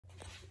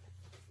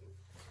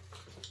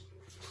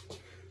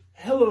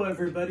Hello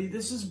everybody,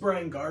 this is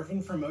Brian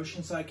Garvin from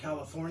Oceanside,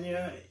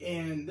 California,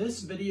 and this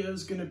video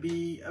is going to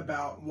be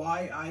about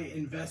why I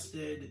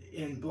invested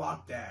in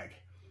BlockDAG,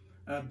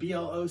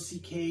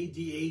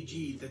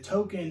 BLOCKDAG. The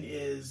token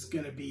is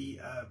going to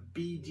be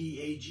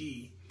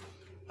BDAG.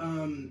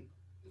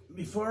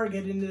 Before I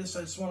get into this,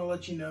 I just want to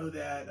let you know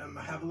that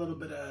I have a little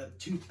bit of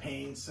tooth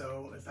pain,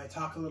 so if I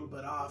talk a little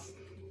bit off,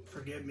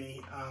 forgive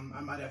me. I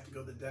might have to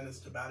go to the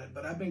dentist about it,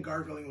 but I've been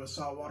gargling with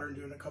salt water and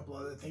doing a couple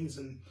other things,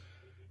 and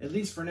at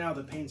least for now,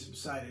 the pain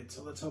subsided,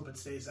 so let's hope it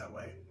stays that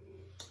way.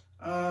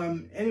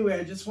 Anyway,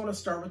 I just want to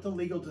start with the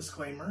legal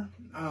disclaimer.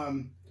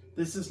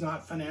 This is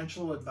not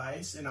financial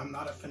advice, and I'm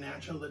not a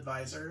financial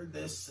advisor.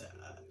 This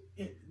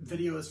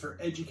video is for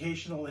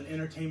educational and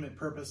entertainment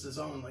purposes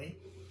only.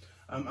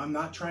 I'm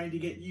not trying to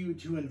get you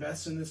to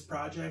invest in this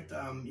project,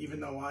 even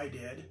though I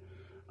did.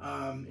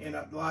 And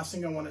the last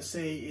thing I want to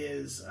say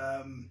is,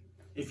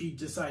 if you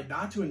decide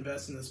not to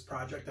invest in this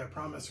project, I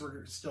promise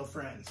we're still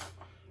friends.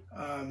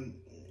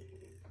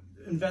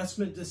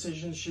 Investment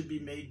decisions should be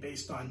made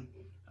based on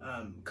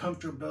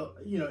comfortable,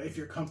 if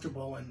you're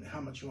comfortable and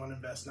how much you want to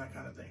invest and that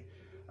kind of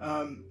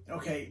thing.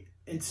 Okay,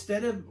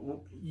 instead of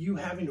you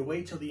having to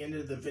wait till the end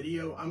of the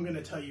video, I'm going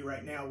to tell you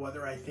right now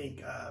whether I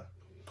think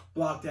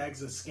BlockDAG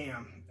is a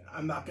scam.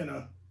 I'm not going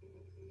to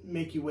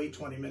make you wait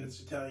 20 minutes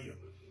to tell you.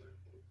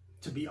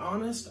 To be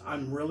honest,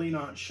 I'm really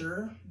not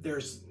sure.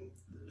 There's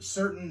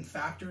certain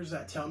factors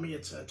that tell me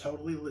it's a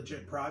totally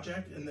legit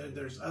project, and then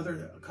there's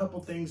a couple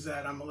things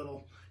that I'm a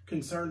little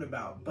concerned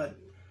about, but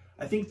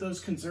I think those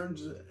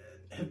concerns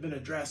have been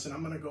addressed, and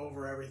I'm going to go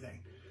over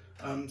everything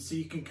so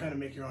you can kind of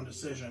make your own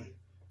decision.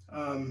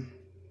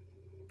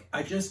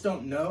 I just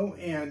don't know,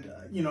 and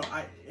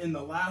in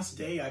the last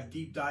day I've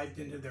deep dived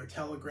into their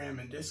Telegram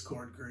and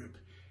Discord group,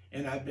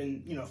 and I've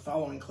been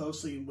following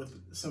closely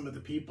with some of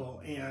the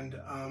people, and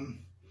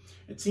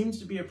it seems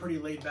to be a pretty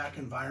laid-back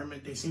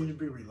environment. They seem to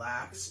be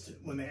relaxed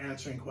when they're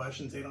answering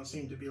questions. They don't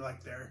seem to be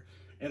like they're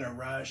in a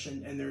rush,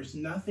 and there's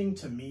nothing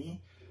to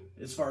me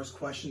as far as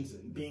questions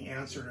being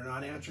answered or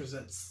not answered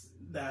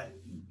that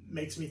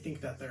makes me think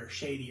that they're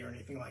shady or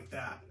anything like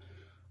that.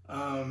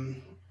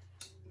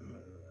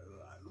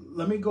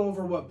 Let me go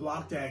over what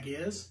BlockDAG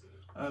is,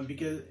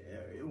 because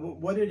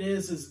what it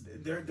is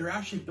they're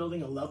actually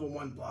building a level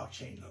 1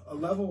 blockchain. A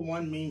level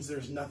 1 means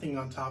there's nothing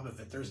on top of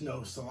it. There's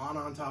no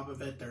Solana on top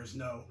of it. There's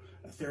no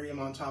Ethereum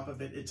on top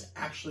of it. It's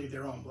actually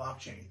their own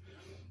blockchain,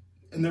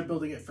 and they're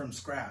building it from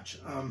scratch.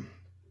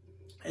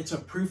 It's a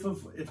proof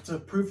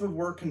of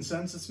work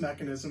consensus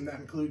mechanism that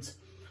includes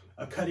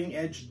a cutting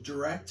edge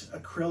direct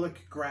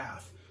acrylic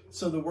graph.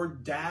 So the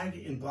word DAG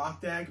in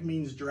BlockDAG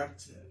means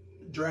directed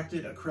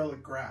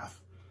acrylic graph.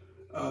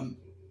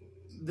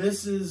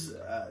 This is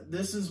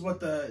what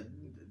the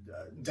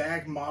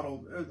DAG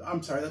model.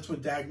 I'm sorry, that's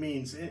what DAG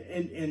means.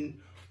 And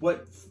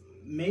what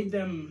made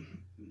them,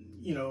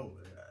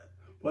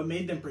 what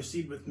made them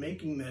proceed with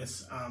making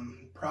this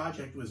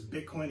project was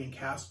Bitcoin and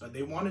Caspa.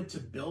 They wanted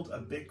to build a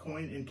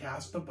Bitcoin in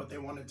Caspa, but they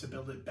wanted to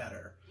build it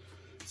better.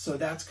 So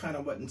that's kind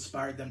of what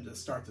inspired them to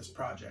start this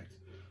project.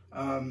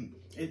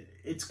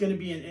 It's going to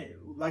be,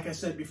 like I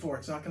said before,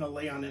 it's not going to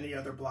lay on any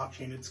other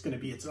blockchain. It's going to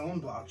be its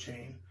own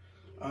blockchain.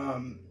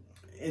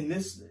 And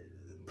this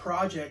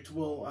project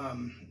will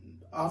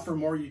offer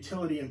more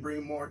utility and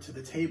bring more to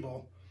the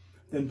table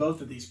than both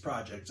of these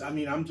projects. I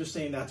mean, I'm just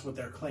saying that's what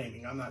they're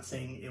claiming. I'm not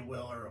saying it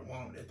will or it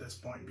won't at this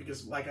point,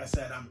 because like I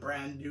said, I'm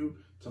brand new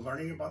to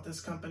learning about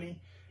this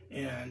company,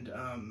 and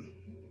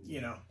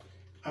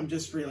I'm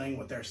just relaying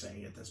what they're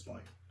saying at this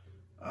point.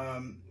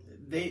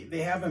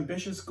 They have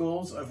ambitious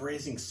goals of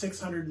raising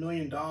 $600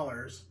 million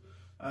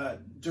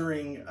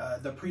during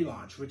the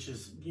pre-launch, which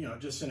is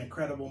just an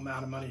incredible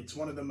amount of money. It's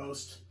one of the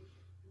most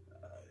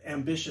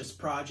ambitious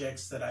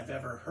projects that I've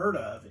ever heard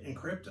of in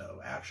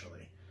crypto,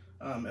 actually.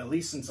 At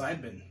least since I've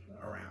been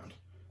around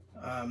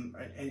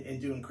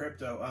and doing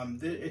crypto.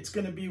 It's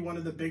going to be one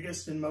of the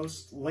biggest and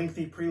most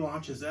lengthy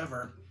pre-launches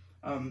ever.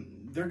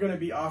 They're going to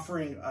be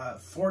offering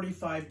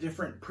 45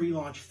 different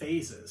pre-launch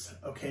phases,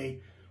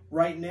 okay?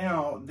 Right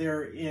now,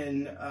 they're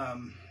in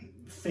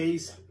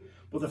phase,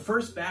 well, the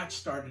first batch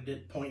started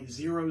at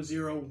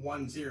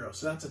 0.0010,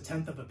 so that's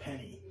 1/10 of a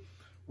penny.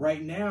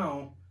 Right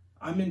now,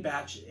 I'm in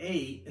batch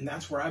 8, and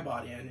that's where I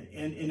bought in,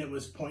 and it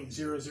was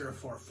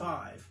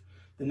 0.0045.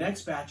 The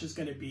next batch is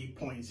going to be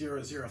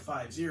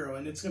 0.0050,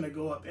 and it's going to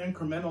go up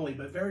incrementally,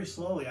 but very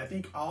slowly. I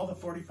think all the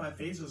 45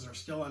 phases are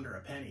still under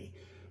a penny,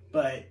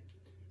 but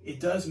it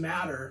does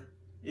matter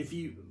if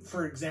you,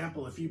 for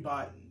example, if you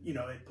bought,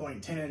 at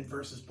 0.10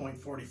 versus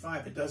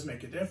 0.45, it does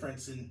make a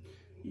difference. And,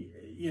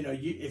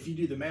 if you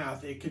do the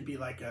math, it could be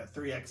like a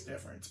 3x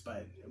difference,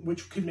 but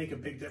which could make a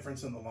big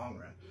difference in the long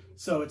run.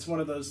 So it's one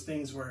of those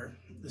things where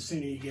the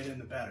sooner you get in,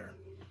 the better.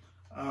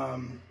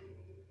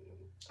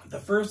 The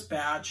first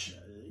batch,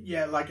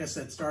 yeah, like I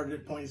said, started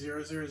at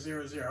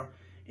 0.0000.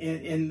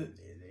 In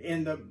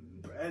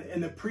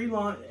the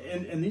pre-launch,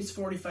 and these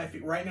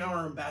 45 right now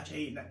are in batch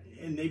 8,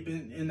 and they've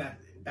been in that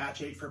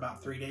batch 8 for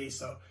about 3 days.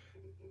 So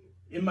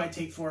it might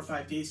take 4 or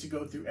 5 days to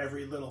go through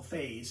every little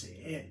phase.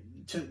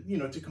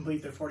 to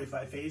complete their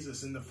 45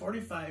 phases. And the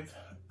 45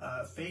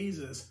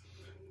 phases,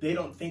 they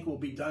don't think will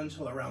be done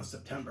until around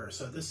September.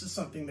 So this is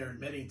something they're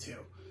admitting to.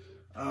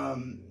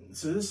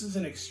 So this is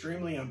an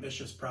extremely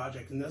ambitious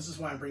project, and this is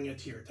why I'm bringing it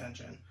to your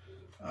attention.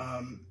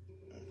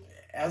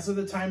 As of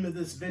the time of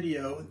this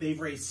video, they've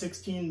raised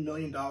 $16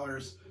 million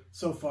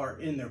so far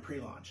in their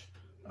pre-launch.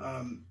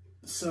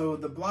 So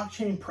the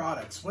blockchain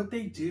products, what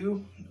they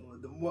do,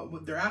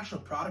 what their actual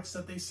products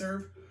that they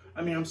serve,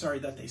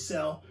 that they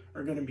sell,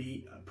 are going to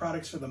be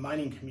products for the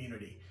mining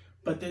community.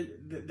 But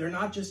they're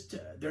not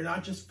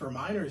just for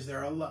miners.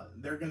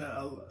 They're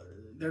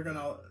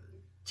gonna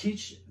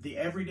teach the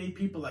everyday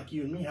people like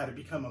you and me how to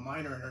become a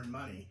miner and earn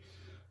money.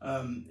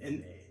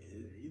 And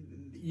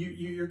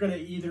you're going to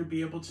either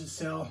be able to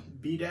sell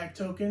BDAG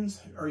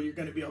tokens, or you're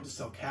going to be able to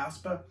sell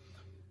Caspa,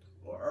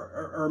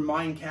 or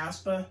mine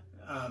Caspa,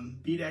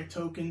 BDAG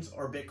tokens,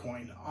 or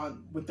Bitcoin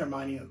with their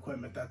mining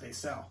equipment that they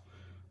sell.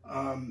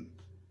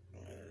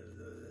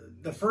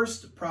 The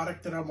first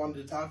product that I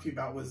wanted to talk to you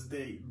about was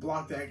the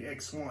BlockDAG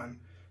X1.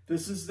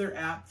 This is their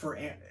app for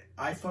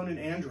iPhone and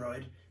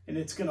Android, and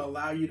it's going to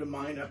allow you to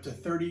mine up to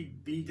 30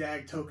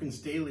 BDAG tokens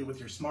daily with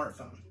your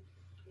smartphone.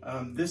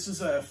 This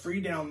is a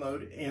free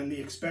download, and the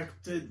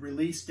expected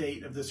release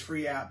date of this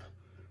free app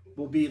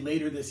will be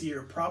later this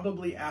year,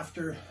 probably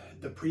after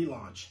the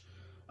pre-launch,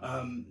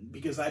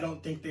 because I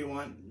don't think they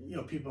want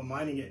people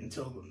mining it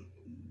until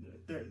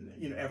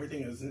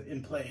everything is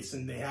in place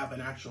and they have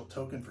an actual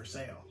token for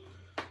sale.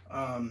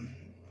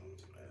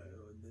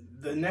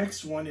 The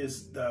next one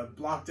is the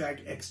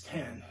BlockDAG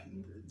X10.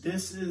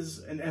 This is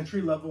an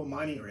entry-level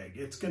mining rig.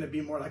 It's going to be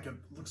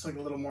looks like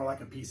a little more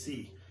like a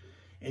PC.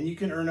 And you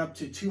can earn up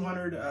to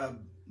 200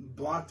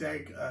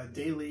 BlockDAG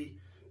daily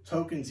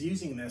tokens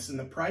using this. And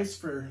the price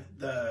for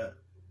the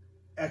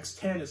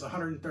X10 is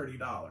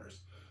 $130.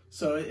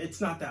 So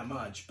it's not that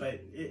much, but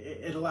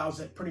it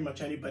allows pretty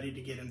much anybody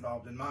to get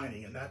involved in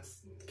mining. And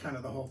that's kind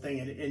of the whole thing.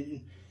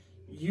 And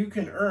you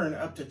can earn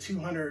up to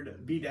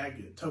 200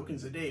 BDAG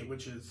tokens a day,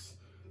 which is,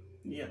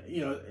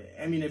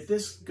 if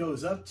this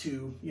goes up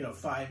to, $5,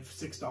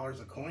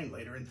 $6 a coin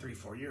later in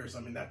 3-4 years,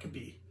 that could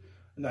be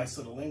a nice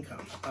little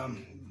income.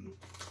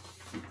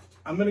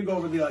 I'm going to go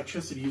over the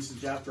electricity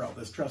usage after all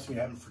this. Trust me, I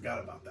haven't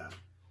forgot about that.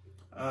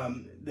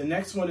 The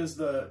next one is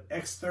the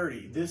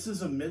X30. This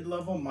is a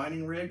mid-level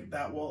mining rig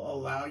that will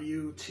allow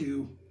you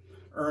to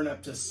earn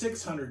up to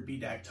 600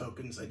 BDAG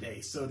tokens a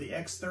day. So the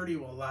X30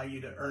 will allow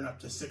you to earn up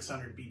to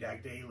 600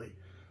 BDAG daily.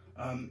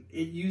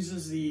 It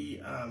uses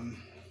the,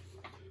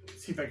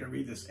 let's see if I can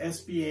read this,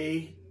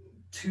 SBA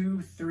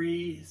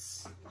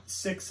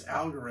 236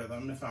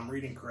 algorithm, if I'm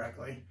reading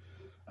correctly.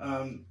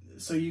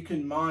 So you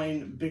can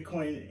mine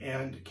Bitcoin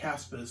and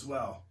Caspa as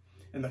well.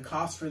 And the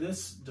cost for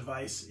this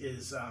device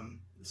is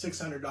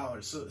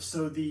 $600.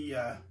 So the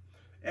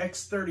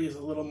X30 is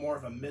a little more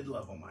of a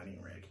mid-level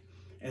mining rig.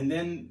 And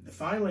then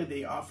finally,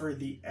 they offer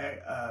the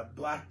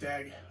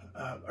BlockDAG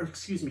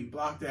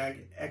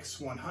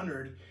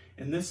X100,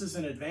 and this is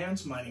an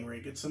advanced mining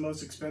rig. It's the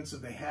most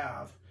expensive they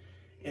have,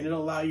 and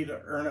it'll allow you to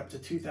earn up to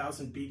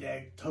 2,000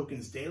 BDAG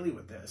tokens daily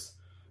with this.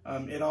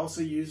 It also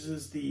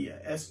uses the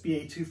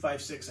SBA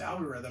 256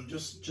 algorithm,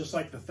 just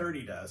like the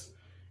 30 does,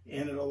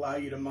 and it'll allow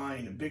you to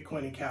mine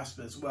Bitcoin and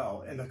Caspa as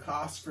well. And the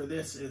cost for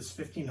this is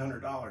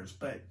 $1,500,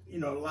 but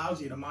it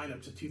allows you to mine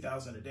up to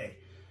 2,000 a day.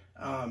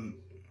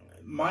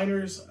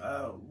 Miners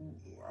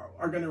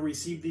are going to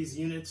receive these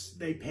units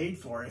they paid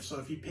for. So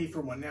if you pay for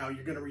one now,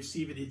 you're going to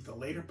receive it either the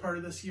later part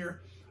of this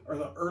year or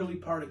the early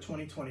part of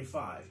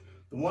 2025.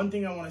 The one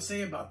thing I want to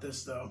say about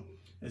this, though,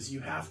 is you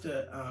have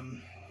to,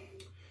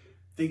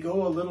 they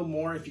go a little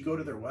more if you go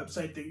to their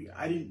website.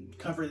 I didn't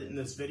cover it in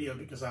this video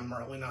because I'm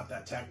really not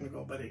that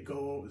technical, but it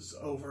goes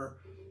over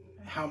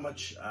how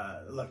much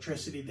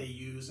electricity they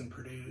use and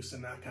produce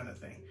and that kind of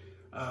thing.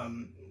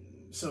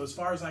 So as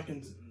far as I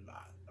could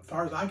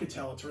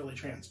tell, it's really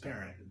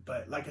transparent.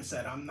 But like I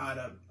said,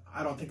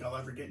 I don't think I'll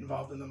ever get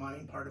involved in the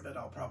mining part of it.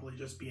 I'll probably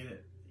just be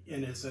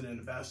in as an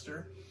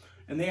investor.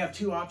 And they have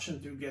two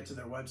options to get to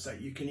their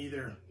website. You can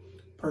either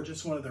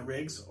purchase one of the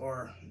rigs,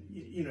 or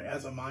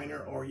as a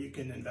miner, or you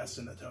can invest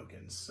in the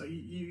tokens. So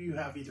you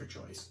have either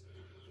choice.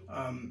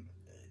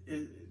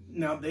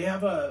 Now they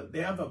have a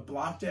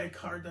BlockDAG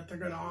card that they're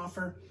going to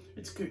offer.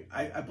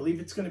 I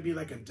believe it's going to be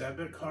like a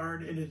debit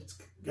card, and it's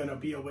going to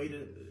be a way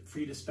for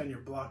you to spend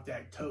your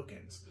BlockDAG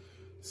tokens.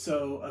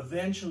 So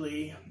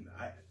eventually,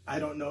 I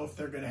don't know if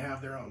they're going to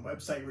have their own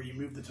website where you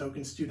move the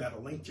tokens to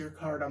that'll link to your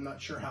card. I'm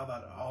not sure how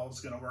that all is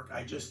going to work.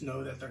 I just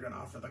know that they're going to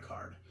offer the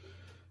card.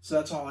 So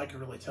that's all I can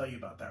really tell you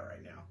about that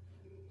right now.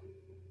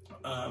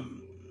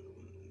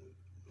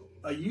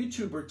 A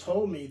YouTuber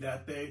told me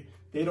that they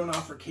don't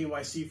offer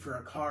KYC for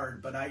a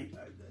card, but I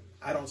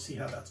don't see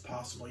how that's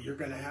possible. You're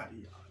going to have,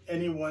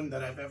 anyone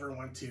that I've ever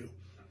went to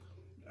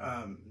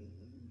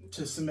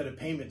submit a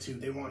payment to,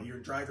 they want your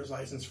driver's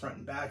license front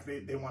and back.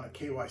 They want a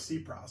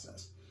KYC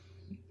process.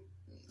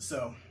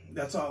 So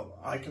that's all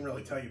I can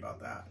really tell you about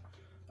that.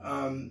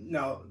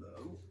 Now,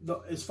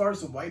 as far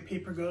as the white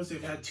paper goes,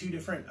 they've had two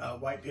different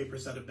white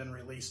papers that have been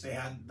released. They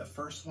had the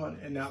first one,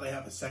 and now they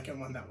have a second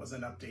one that was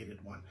an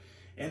updated one.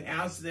 And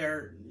as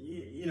they're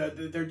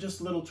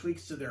just little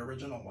tweaks to their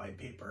original white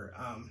paper.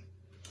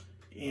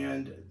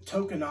 And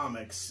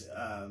tokenomics,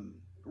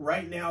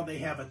 right now they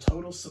have a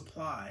total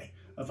supply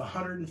of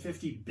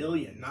 150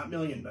 billion, not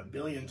million, but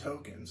billion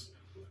tokens.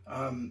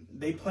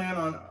 They plan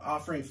on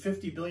offering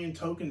 50 billion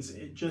tokens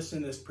just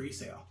in this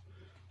pre-sale.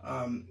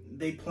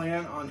 They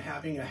plan on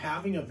having a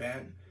halving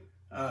event,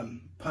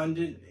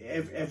 pundit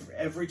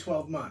every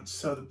 12 months.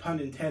 So the pun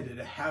intended,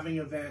 a halving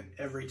event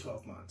every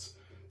 12 months.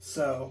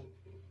 So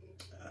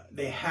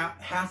they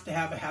have to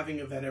have a halving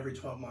event every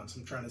 12 months.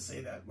 I'm trying to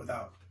say that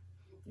without,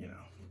 it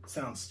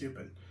sounds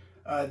stupid.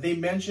 They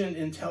mentioned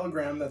in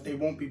Telegram that they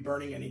won't be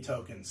burning any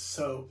tokens.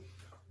 So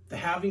the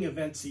halving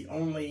event's the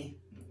only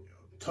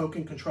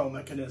token control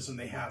mechanism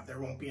they have. There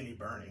won't be any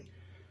burning.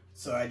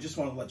 So I just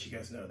want to let you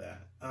guys know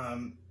that.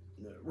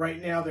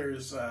 Right now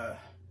there's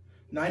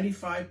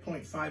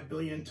 95.5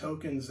 billion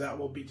tokens that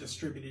will be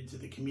distributed to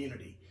the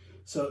community.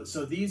 So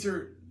these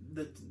are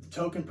the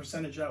token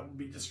percentage that will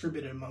be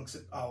distributed amongst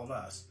all of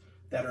us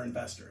that are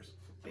investors,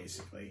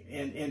 basically.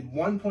 And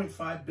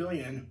 1.5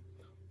 billion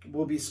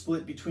will be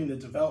split between the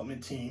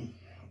development team,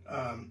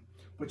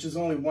 which is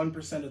only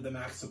 1% of the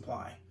max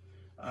supply.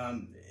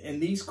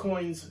 And these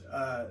coins,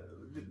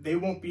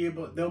 they'll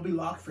be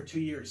locked for 2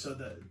 years, so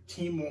the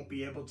team won't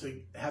be able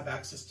to have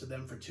access to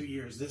them for 2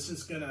 years. This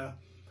is gonna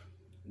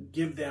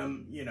give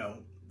them,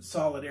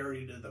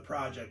 solidarity to the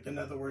project. In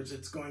other words,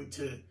 it's going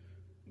to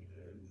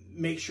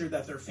make sure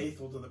that they're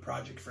faithful to the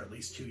project for at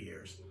least 2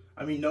 years.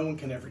 I mean, no one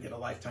can ever get a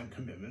lifetime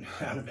commitment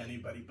out of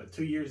anybody, but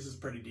 2 years is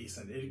pretty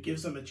decent. It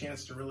gives them a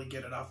chance to really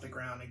get it off the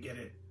ground and get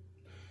it,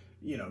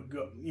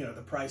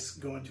 the price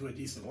going to a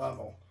decent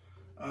level.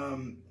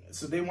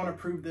 So they want to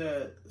prove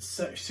the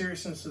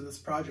seriousness of this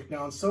project.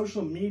 Now on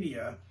social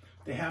media,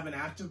 they have an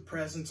active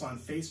presence on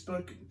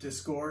Facebook,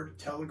 Discord,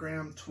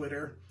 Telegram,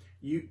 Twitter,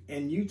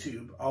 and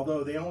YouTube,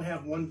 although they only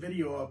have one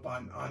video up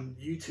on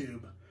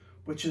YouTube,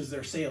 which is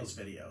their sales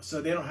video.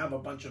 So they don't have a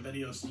bunch of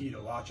videos for you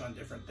to watch on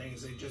different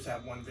things. They just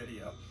have one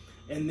video.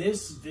 And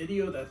this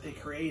video that they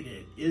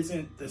created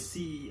isn't the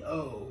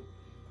CEO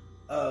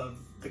of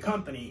the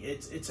company.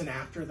 It's an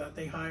actor that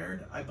they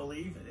hired, I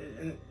believe.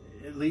 And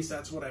at least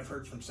that's what I've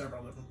heard from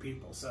several different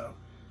people. So,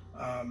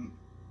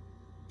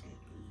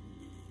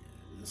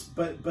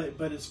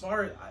 but as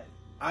far as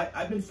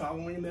I've been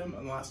following them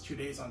in the last 2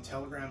 days on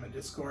Telegram and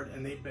Discord,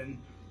 and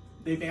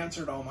they've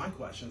answered all my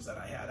questions that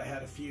I had. I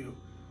had a few,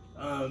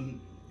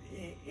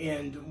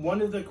 and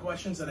one of the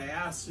questions that I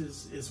asked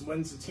is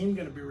when's the team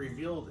going to be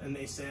revealed? And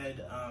they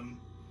said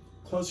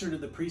closer to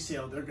the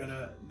pre-sale, they're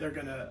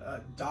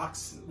gonna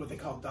dox, what they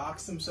call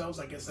dox themselves.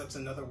 I guess that's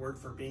another word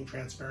for being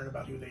transparent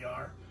about who they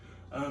are.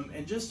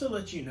 And just to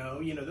let you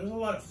know, there's a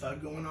lot of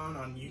FUD going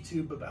on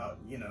YouTube about,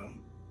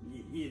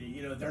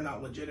 they're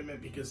not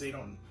legitimate because they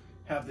don't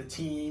have the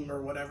team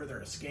or whatever,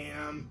 they're a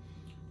scam.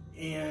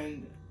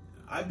 And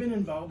I've been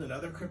involved in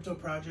other crypto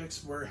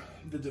projects where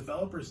the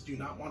developers do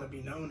not want to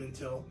be known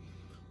until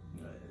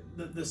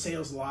the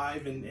sale's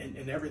live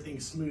and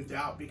everything's smoothed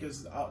out,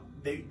 because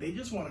they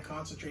just want to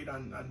concentrate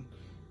on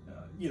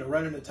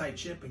running a tight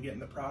ship and getting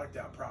the product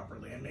out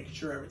properly and making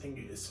sure everything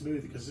is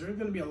smooth, because there's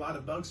going to be a lot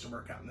of bugs to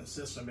work out in the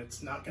system.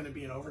 It's not going to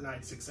be an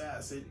overnight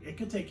success. It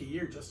could take a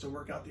year just to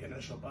work out the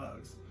initial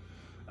bugs.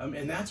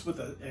 And that's with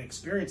an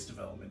experienced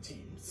development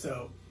team.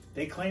 So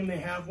they claim they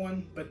have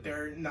one, but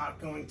they're not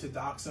going to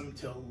dox them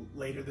till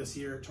later this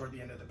year toward the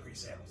end of the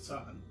pre-sale.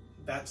 So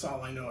that's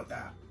all I know at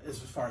that, as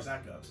far as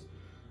that goes.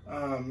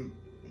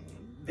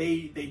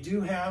 They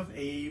do have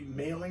a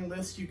mailing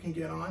list you can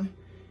get on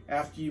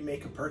after you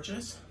make a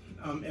purchase.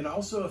 And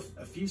also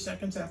a few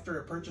seconds after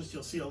a purchase,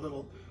 you'll see a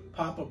little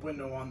pop-up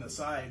window on the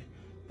side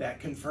that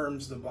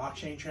confirms the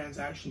blockchain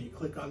transaction. You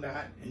click on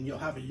that and you'll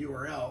have a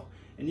URL,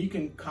 and you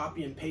can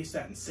copy and paste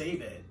that and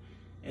save it.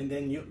 And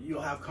then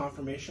you'll have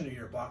confirmation of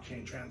your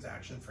blockchain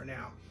transaction for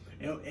now.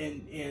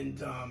 And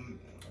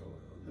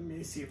let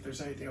me see if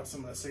there's anything else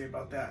I'm gonna say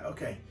about that.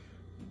 Okay,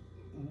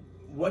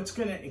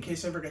 in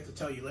case I ever get to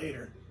tell you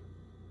later,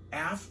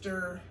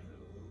 after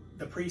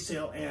the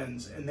pre-sale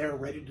ends and they're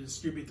ready to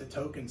distribute the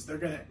tokens, they're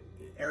gonna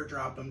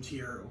airdrop them to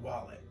your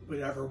wallet,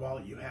 whatever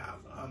wallet you have.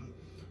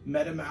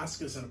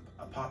 MetaMask is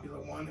a popular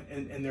one,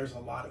 and there's a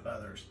lot of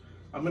others.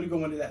 I'm going to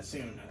go into that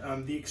soon.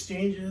 The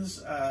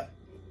exchanges,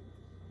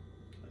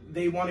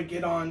 they want to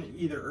get on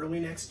either early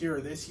next year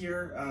or this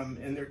year,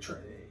 and they're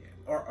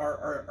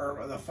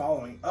are the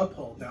following.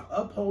 Uphold. Now,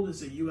 Uphold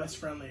is a U.S.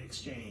 friendly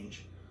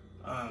exchange,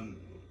 and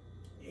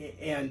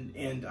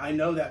I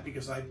know that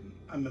because I'm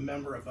a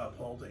member of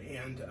Uphold.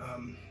 And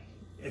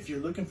if you're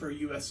looking for a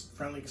U.S.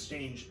 friendly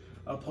exchange,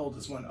 Uphold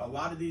is one. A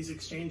lot of these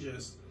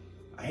exchanges,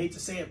 I hate to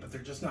say it, but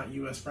they're just not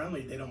U.S.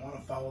 friendly. They don't want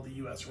to follow the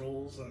U.S.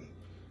 rules, and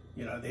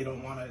they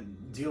don't want to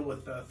deal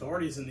with the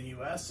authorities in the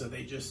U.S., so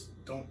they just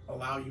don't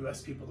allow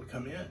U.S. people to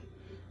come in.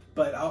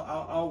 But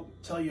I'll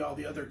tell you all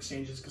the other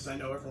exchanges, because I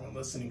know everyone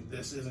listening to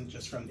this isn't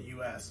just from the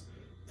U.S.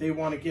 they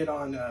want to get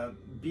on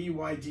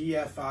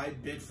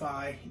BYDFI,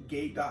 BitFi,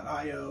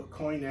 Gate.io,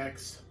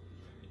 CoinX,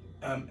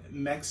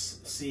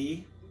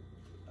 MEXC,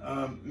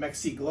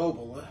 MEXC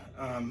Global,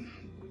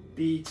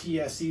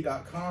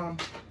 BTSE.com,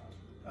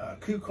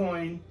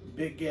 KuCoin,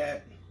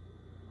 BitGet,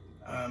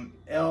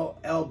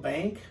 L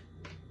Bank,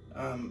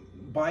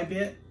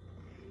 Bybit,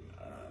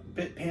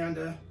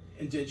 Bitpanda,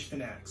 and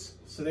DigFinex.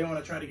 So they want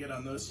to try to get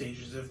on those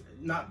stages, if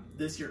not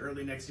this year,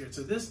 early next year.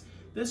 So this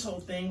whole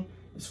thing,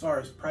 as far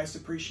as price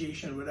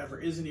appreciation, whatever,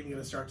 isn't even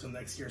going to start till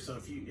next year. So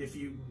if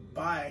you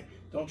buy,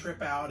 don't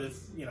trip out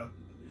if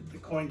the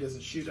coin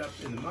doesn't shoot up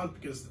in the month,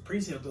 because the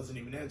pre-sale doesn't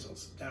even end until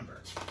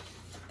September.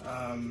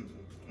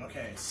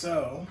 Okay,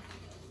 so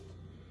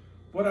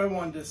what I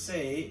wanted to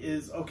say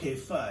is, okay,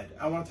 FUD.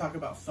 I want to talk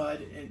about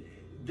FUD, and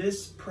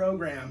this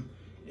program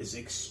is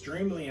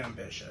extremely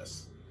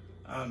ambitious.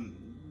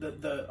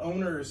 The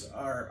owners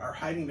are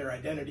hiding their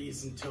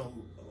identities until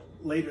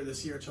later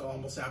this year, till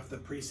almost after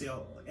the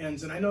pre-sale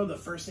ends. And I know the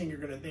first thing you're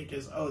going to think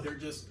is, oh, they're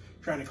just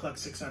trying to collect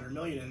 600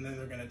 million and then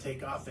they're going to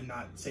take off and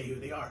not say who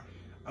they are.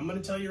 I'm going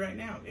to tell you right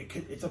now,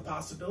 it's a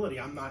possibility.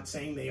 I'm not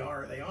saying they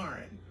are or they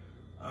aren't.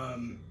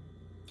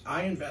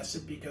 I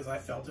invested because I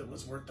felt it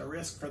was worth the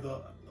risk for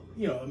the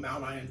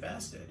amount I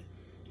invested.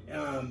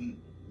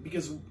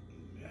 Because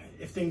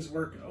if things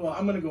work, well,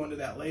 I'm going to go into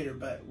that later.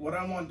 But what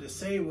I wanted to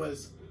say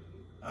was,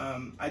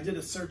 I did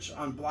a search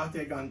on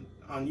BlockDAG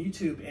on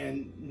YouTube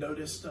and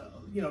noticed,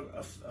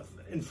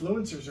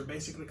 influencers are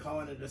basically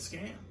calling it a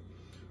scam,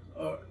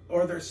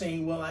 or they're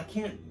saying, well, I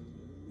can't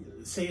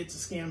say it's a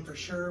scam for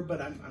sure,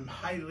 but I'm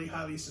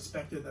highly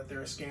suspected that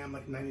they're a scam,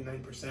 like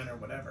 99% or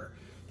whatever.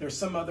 There's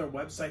some other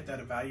website that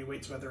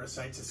evaluates whether a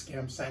site's a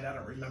scam site. I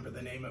don't remember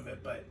the name of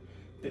it, but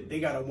they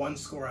got a 1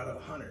 score out of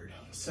 100.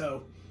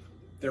 So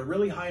they're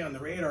really high on the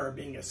radar of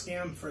being a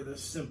scam for the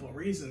simple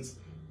reasons.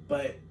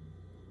 But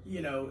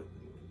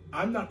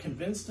I'm not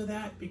convinced of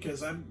that,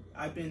 because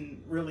I've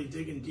been really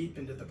digging deep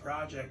into the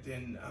project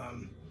and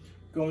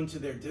going to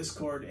their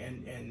Discord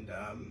and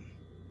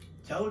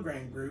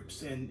Telegram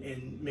groups,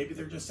 and maybe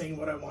they're just saying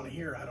what I want to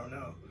hear. I don't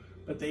know.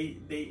 But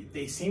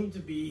they seem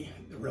to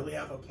really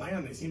have a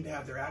plan. They seem to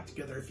have their act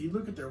together. If you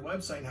look at their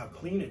website and how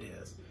clean it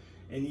is,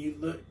 and you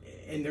look,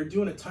 and they're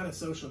doing a ton of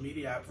social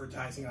media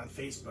advertising on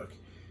Facebook,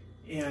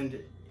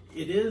 and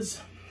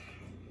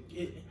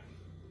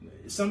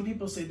some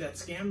people say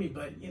that's scammy,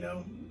 but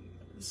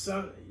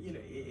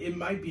it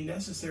might be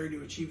necessary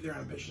to achieve their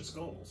ambitious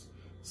goals.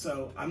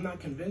 So I'm not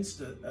convinced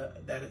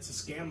that it's a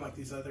scam like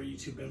these other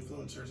YouTube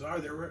influencers are.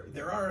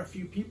 There are a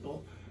few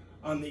people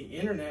on the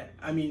internet,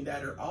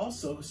 that are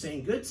also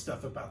saying good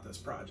stuff about this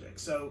project.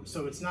 So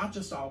it's not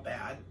just all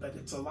bad, but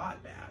it's a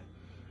lot bad.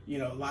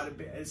 A lot of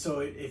bad. So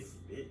if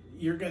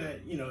you're gonna,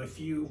 if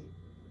you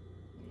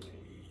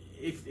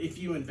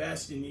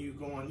invest and you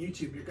go on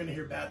YouTube, you're gonna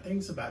hear bad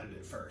things about it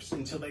at first,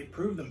 until they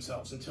prove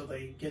themselves, until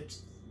they get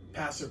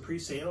past their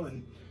pre-sale.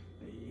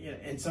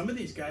 And some of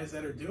these guys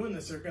that are doing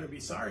this are going to be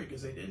sorry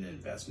because they didn't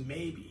invest,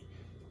 maybe,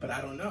 but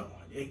I don't know.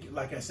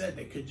 Like I said,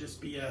 they could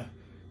just be a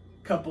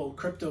couple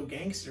crypto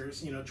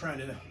gangsters, trying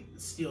to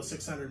steal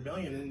 600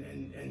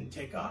 million and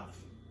take off.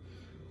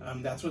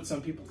 That's what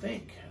some people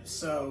think.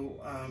 So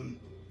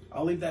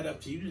I'll leave that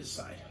up to you to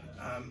decide.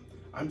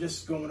 I'm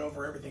just going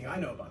over everything I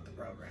know about the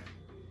program.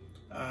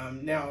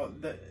 Now,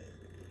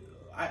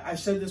 I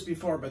said this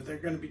before, but they're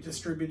going to be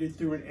distributed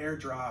through an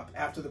airdrop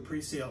after the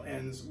pre-sale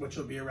ends, which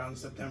will be around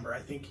September. I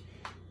think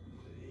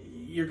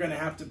you're going to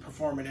have to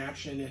perform an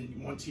action,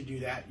 and once you do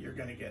that, you're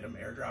going to get them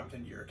airdropped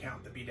into your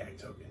account, the BDAG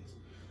tokens,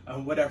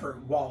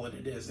 whatever wallet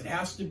it is. It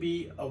has to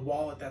be a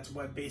wallet that's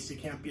web-based. It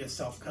can't be a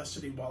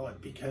self-custody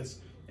wallet, because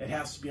it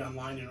has to be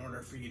online in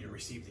order for you to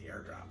receive the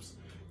airdrops.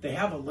 They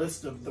have a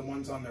list of the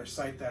ones on their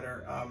site that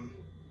are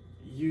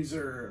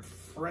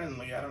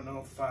user-friendly. I don't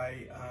know if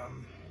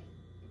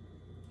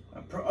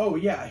oh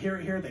yeah,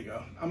 here they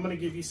go. I'm going to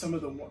give you some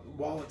of the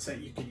wallets that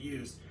you could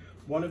use.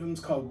 One of them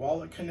is called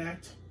Wallet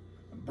Connect,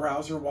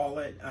 Browser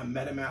Wallet,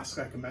 MetaMask,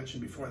 like I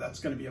mentioned before. That's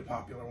going to be a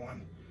popular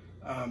one.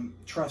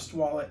 Trust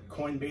Wallet,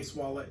 Coinbase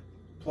Wallet,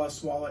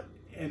 Plus Wallet,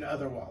 and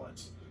other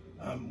wallets.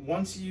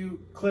 Once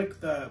you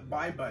click the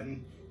buy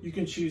button, you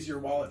can choose your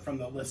wallet from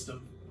the list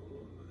of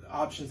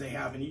options they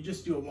have, and you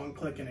just do a one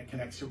click and it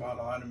connects your wallet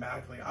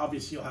automatically.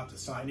 Obviously, you'll have to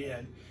sign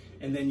in,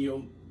 and then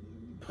you'll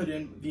put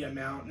in the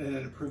amount and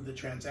then approve the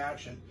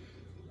transaction.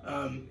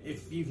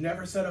 If you've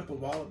never set up a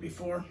wallet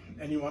before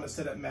and you want to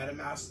set up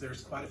MetaMask, there's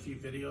quite a few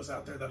videos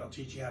out there that'll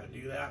teach you how to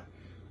do that.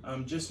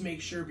 Just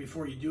make sure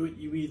before you do it,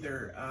 you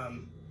either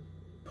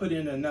put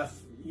in enough,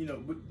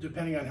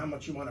 depending on how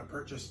much you want to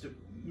purchase, to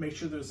make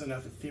sure there's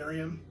enough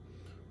Ethereum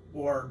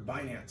or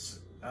Binance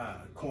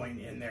coin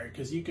in there,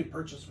 because you could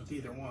purchase with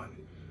either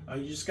one.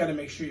 You just got to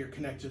make sure you're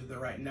connected to the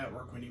right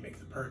network when you make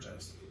the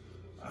purchase.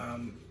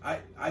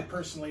 I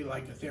personally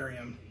like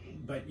Ethereum,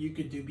 but you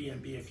could do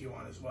BNB if you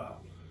want as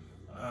well.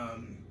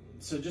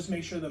 So just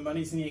make sure the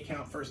money's in the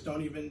account first.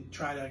 Don't even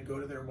try to go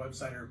to their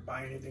website or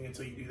buy anything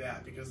until you do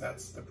that, because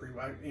that's the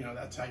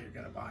that's how you're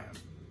gonna buy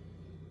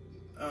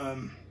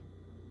them.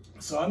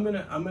 So I'm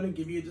gonna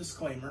give you a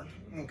disclaimer,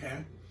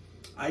 okay?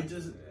 I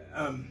just,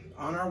 on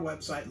our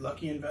website,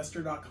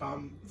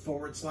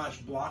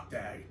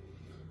 luckyinvestor.com/BlockDAG,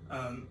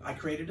 I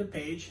created a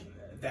page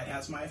that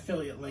has my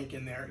affiliate link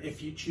in there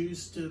if you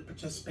choose to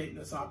participate in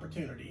this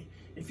opportunity.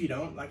 If you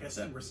don't, like I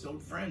said, we're still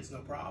friends, no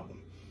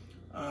problem.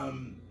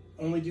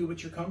 Only do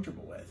what you're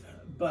comfortable with.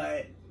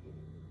 But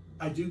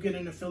I do get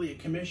an affiliate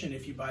commission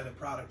if you buy the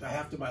product. I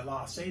have to by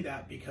law say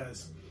that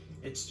because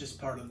it's just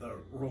part of the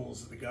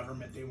rules of the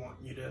government. They want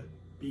you to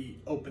be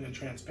open and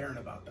transparent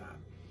about that.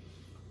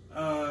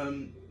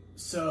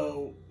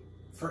 So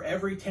for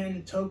every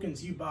 10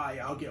 tokens you buy,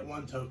 I'll get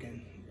 1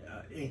 token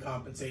in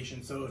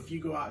compensation. So if you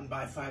go out and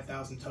buy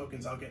 5,000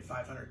 tokens, I'll get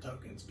 500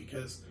 tokens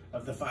because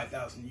of the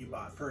 5,000 you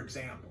bought, for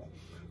example.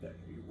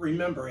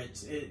 Remember,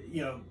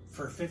 you know,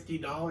 for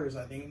 $50,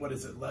 I think, what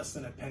is it, less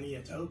than a penny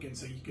a token.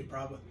 So you could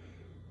probably,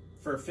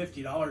 for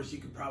 $50, you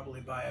could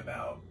probably buy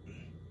about,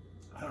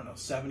 I don't know,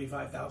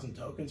 75,000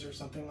 tokens or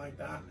something like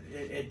that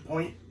at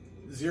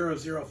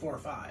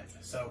 0.0045.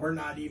 So we're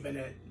not even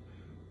at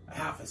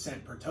half a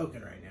cent per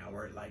token right now.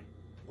 We're at like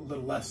a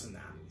little less than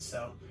that.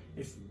 So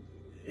if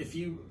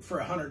you, for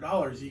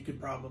 $100, you could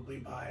probably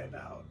buy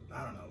about,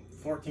 I don't know,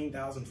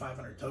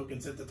 14,500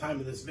 tokens at the time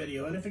of this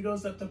video. And if it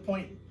goes up to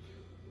 50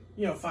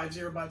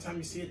 by the time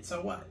you see it,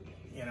 so what?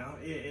 You know,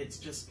 it's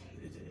just,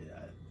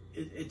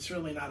 it's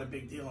really not a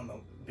big deal in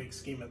the big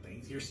scheme of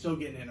things. You're still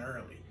getting in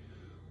early.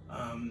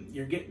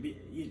 You're getting,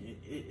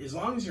 as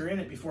long as you're in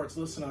it before it's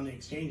listed on the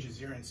exchanges,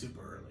 you're in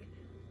super early.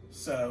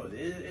 So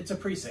it's a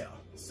pre-sale.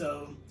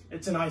 So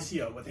it's an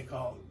ICO, what they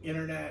call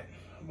internet,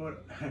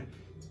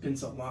 it's been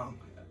so long.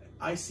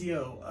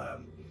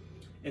 ICO,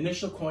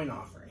 initial coin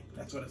offering,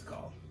 that's what it's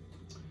called.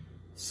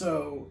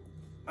 So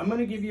I'm going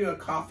to give you a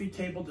coffee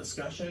table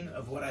discussion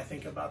of what I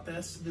think about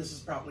this. This is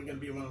probably going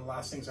to be one of the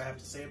last things I have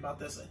to say about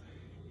this.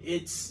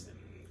 It's,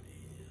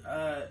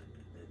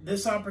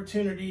 this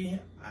opportunity,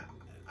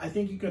 I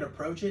think you could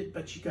approach it,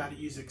 but you got to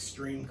use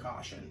extreme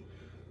caution.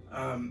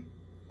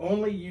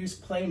 Only use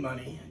play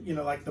money, you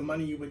know, like the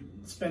money you would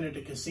spend at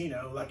a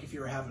casino, like if you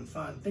were having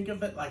fun. Think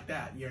of it like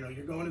that. You know,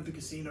 you're going to the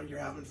casino, you're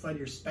having fun,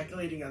 you're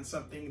speculating on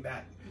something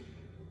that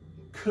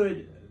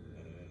could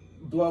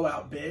blow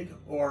out big,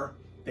 or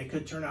they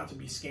could turn out to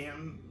be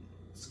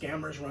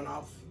scammers run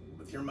off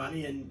with your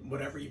money, and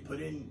whatever you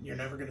put in, you're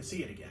never going to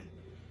see it again.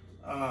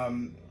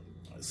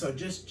 So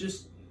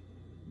just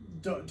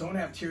don't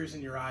have tears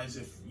in your eyes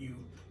if you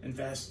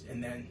invest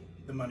and then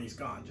the money's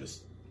gone.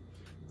 Just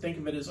think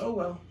of it as, oh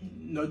well,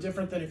 no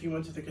different than if you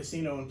went to the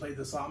casino and played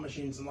the slot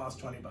machines and lost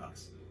 20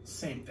 bucks.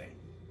 Same thing.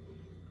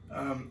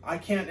 I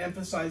can't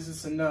emphasize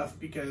this enough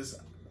because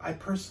I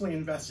personally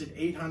invested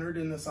 $800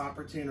 in this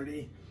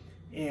opportunity,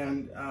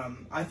 and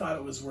I thought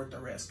it was worth the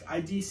risk.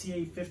 I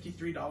DCA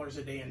 $53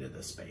 a day into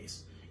this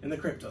space, in the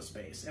crypto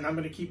space, and I'm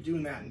going to keep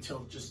doing that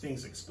until just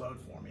things explode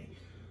for me.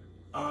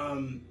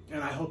 And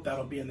I hope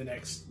that'll be in the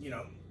next,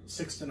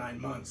 6 to 9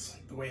 months,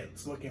 the way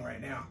it's looking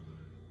right now.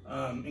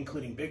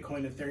 Including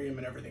Bitcoin, Ethereum,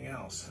 and everything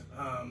else.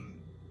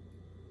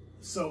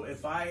 So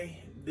if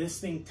this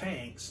thing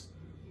tanks,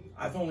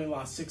 I've only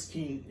lost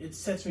 16, it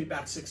sets me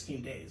back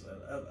 16 days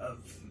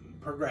of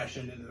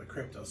progression into the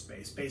crypto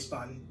space based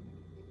on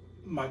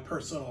my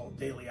personal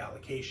daily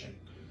allocation.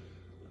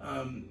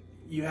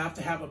 You have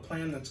to have a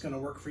plan that's going to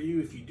work for you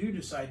if you do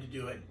decide to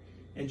do it,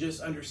 and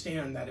just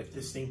understand that if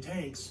this thing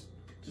tanks,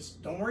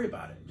 just don't worry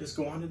about it. Just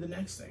go on to the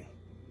next thing.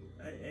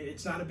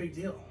 It's not a big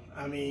deal.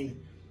 I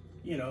mean,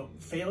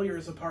 failure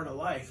is a part of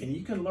life, and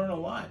you can learn a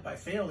lot by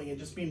failing and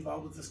just be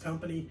involved with this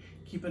company,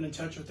 keeping in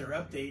touch with their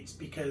updates,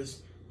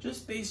 because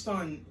just based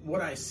on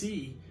what I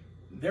see,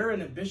 they're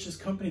an ambitious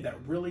company that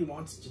really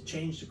wants to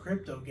change the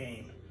crypto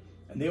game,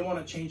 and they want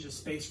to change the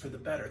space for the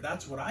better.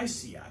 That's what I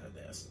see out of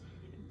this,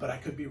 but I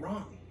could be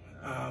wrong.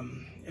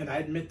 And I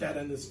admit that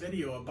in this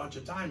video a bunch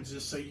of times,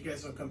 just so you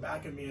guys don't come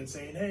back at me and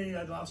saying, hey,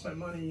 I lost my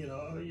money,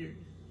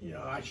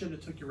 I should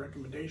have took your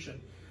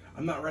recommendation.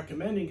 I'm not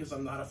recommending because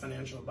I'm not a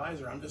financial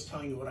advisor. I'm just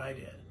telling you what I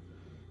did.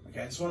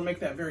 Okay, I just want to make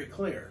that very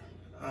clear.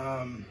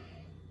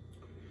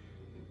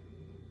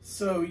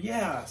 So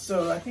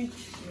I think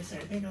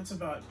that's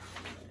about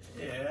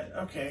it.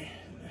 Okay.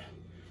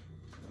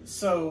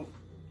 So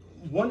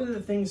one of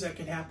the things that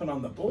could happen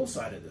on the bull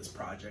side of this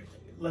project,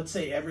 let's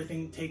say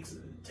everything takes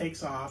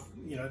off,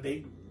 in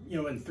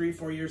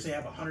 3-4 years they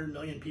have 100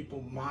 million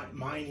people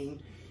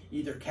mining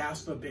either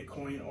Caspa,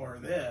 Bitcoin, or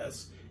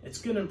this. It's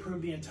going to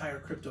improve the entire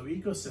crypto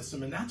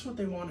ecosystem, and that's what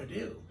they want to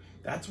do.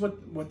 That's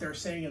what they're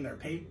saying in their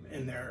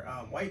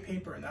white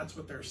paper, and that's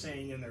what they're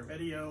saying in their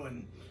video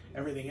and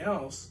everything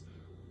else.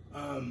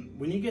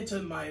 When you get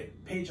to my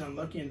page on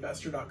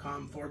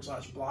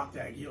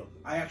luckyinvestor.com/BlockDAG,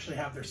 I actually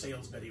have their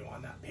sales video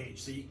on that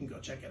page, so you can go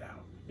check it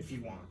out if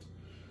you want.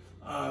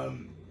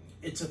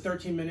 It's a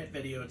 13-minute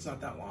video. It's not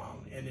that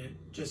long, and it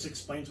just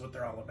explains what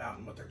they're all about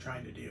and what they're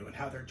trying to do and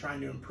how they're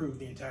trying to improve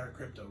the entire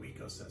crypto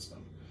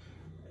ecosystem.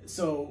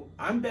 So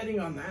I'm betting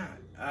on that.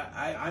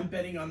 I'm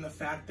betting on the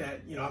fact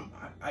that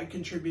I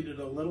contributed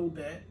a little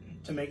bit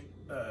to make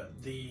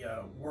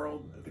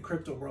the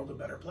crypto world a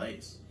better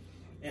place.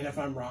 And if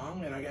I'm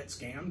wrong and I get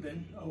scammed,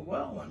 then oh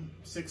well, I'm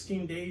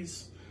 16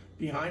 days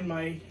behind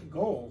my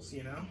goals,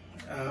 you know.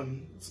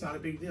 It's not a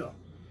big deal.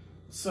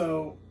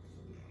 So,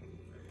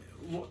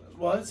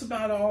 well, that's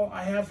about all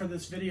I have for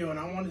this video, and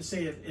I want to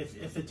say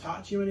if it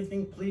taught you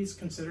anything, please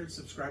consider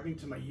subscribing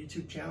to my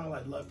YouTube channel.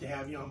 I'd love to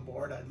have you on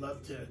board. I'd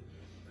love to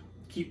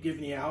keep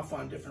giving you alpha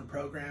on different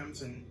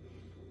programs and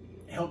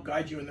help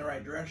guide you in the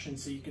right direction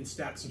so you can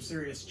stack some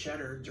serious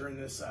cheddar during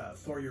this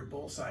 4-year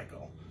bull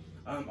cycle.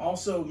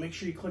 Also, make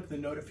sure you click the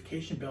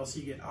notification bell so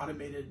you get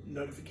automated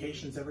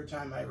notifications every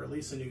time I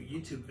release a new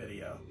YouTube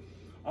video.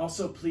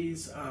 Also,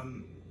 please,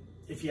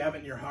 if you have it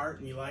in your heart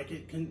and you like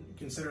it,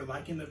 consider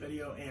liking the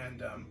video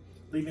and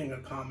leaving a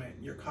comment.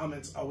 Your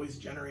comments always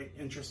generate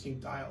interesting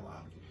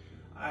dialogue.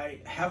 I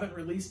haven't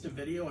released a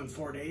video in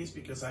 4 days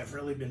because I've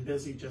really been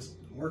busy just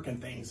working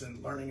things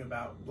and learning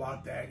about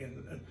BlockDAG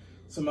and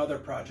some other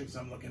projects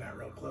I'm looking at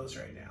real close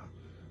right now.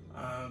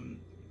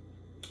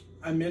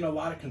 I'm in a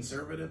lot of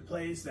conservative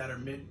plays that are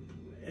mid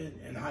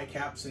and high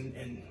caps,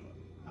 and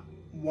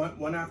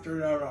one after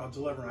another I'll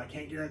deliver. I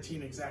can't guarantee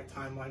an exact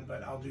timeline,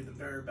 but I'll do the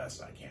very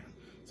best I can.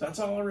 So that's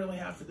all I really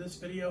have for this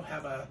video.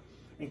 Have an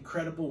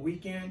incredible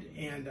weekend,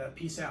 and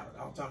peace out.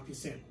 I'll talk to you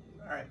soon.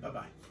 All right,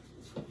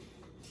 bye-bye.